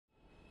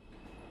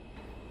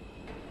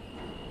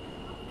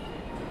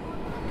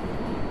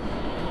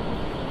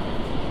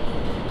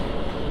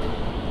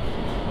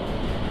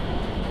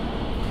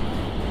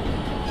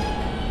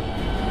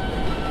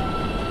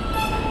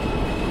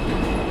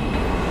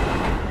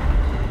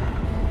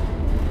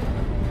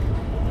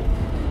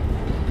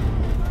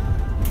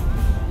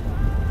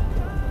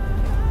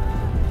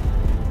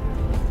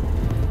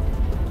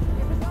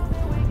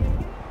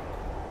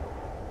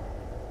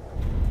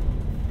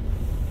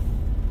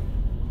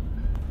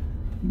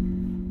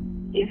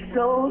It's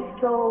so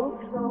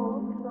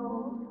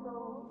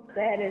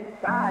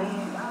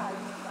satisfying.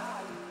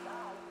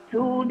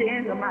 Tuned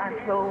into my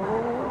soul.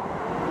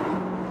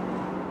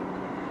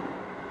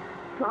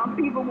 Some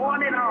people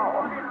want it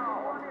all,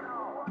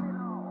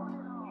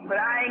 but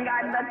I ain't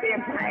got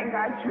nothing. I ain't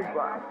got you,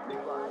 bro.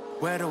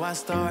 Where do I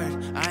start?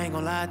 I ain't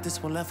gonna lie,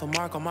 this one left a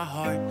mark on my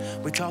heart.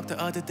 We talked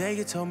the other day,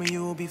 you told me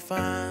you would be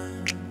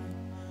fine.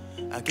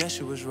 I guess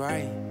you was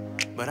right,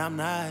 but I'm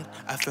not.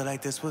 I feel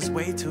like this was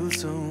way too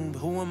soon, but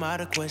who am I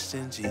to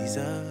question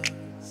Jesus?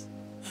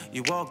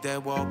 You walk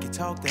that walk, you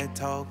talk that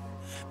talk,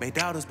 make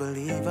doubters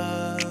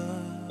believers.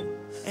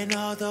 And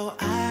although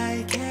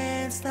I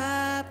can't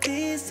stop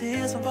these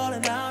tears from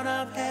falling down,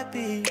 I'm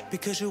happy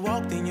because you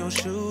walked in your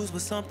shoes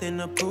with something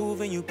to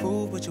prove, and you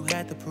proved what you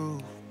had to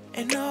prove.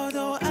 And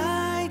although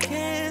I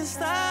can't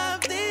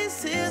stop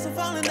these tears from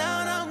falling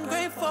down, I'm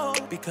grateful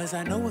because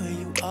I know where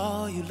you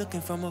are. You're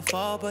looking from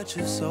afar, but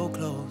you're so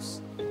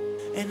close.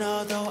 And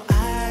although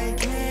I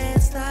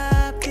can't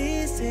stop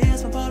these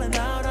tears from falling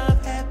down, I'm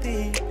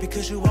happy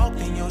because you walked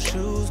in your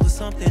shoes with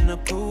something to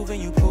prove,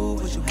 and you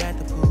proved what you had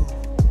to prove.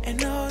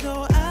 And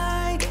although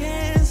I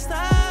can't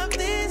stop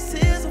these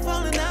tears from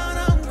falling down,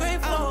 I'm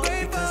grateful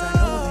because I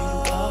know who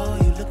you are.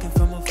 You're looking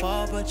from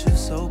afar, but you're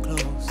so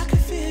close. I can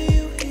feel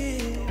you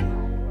here.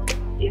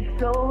 It's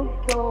so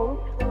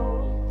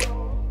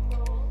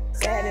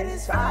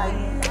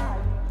satisfying.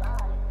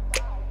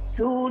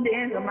 Tuned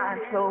into my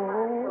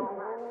soul.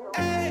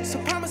 Hey, so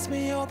promise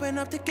me you'll open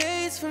up the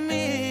gates for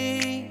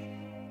me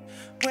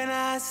when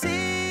I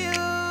see you.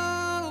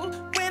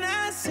 When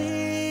I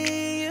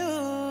see you.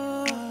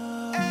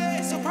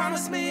 Hey, so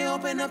promise me you'll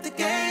open up the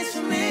gates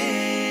for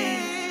me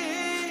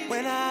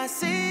when I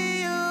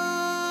see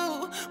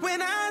you.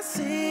 When I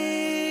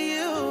see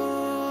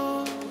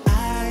you.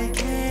 I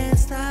can't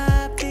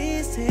stop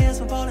these tears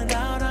from falling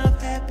down. I'm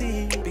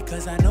happy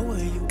because I know where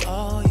you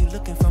are. You're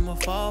looking from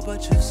afar,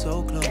 but you're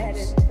so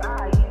close.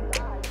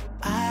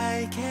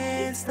 I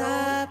can't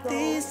stop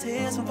these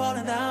tears from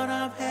falling down.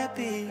 I'm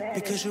happy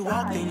because you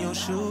walked in your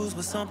shoes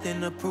with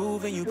something to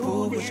prove, and you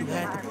proved what you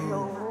had to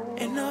prove.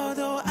 And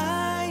although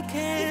I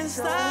can't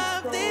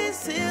stop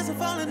these tears from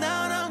falling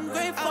down, I'm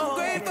grateful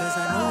because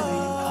I know who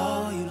you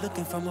are. You're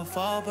looking from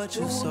afar, but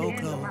you're so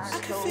close. I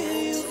can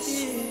feel you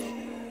here.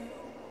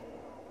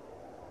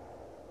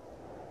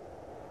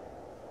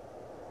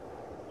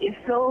 It's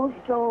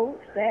so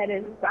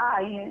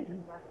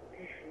satisfying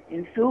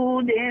and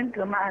soothed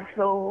into my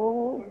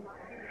soul.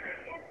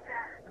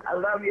 I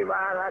love you,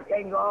 Ron. I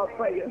thank God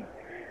for you.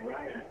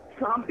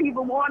 Some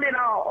people want it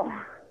all,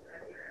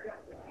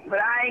 but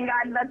I ain't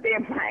got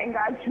nothing. I ain't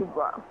got you,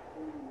 bro.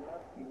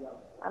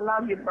 I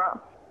love you, bro.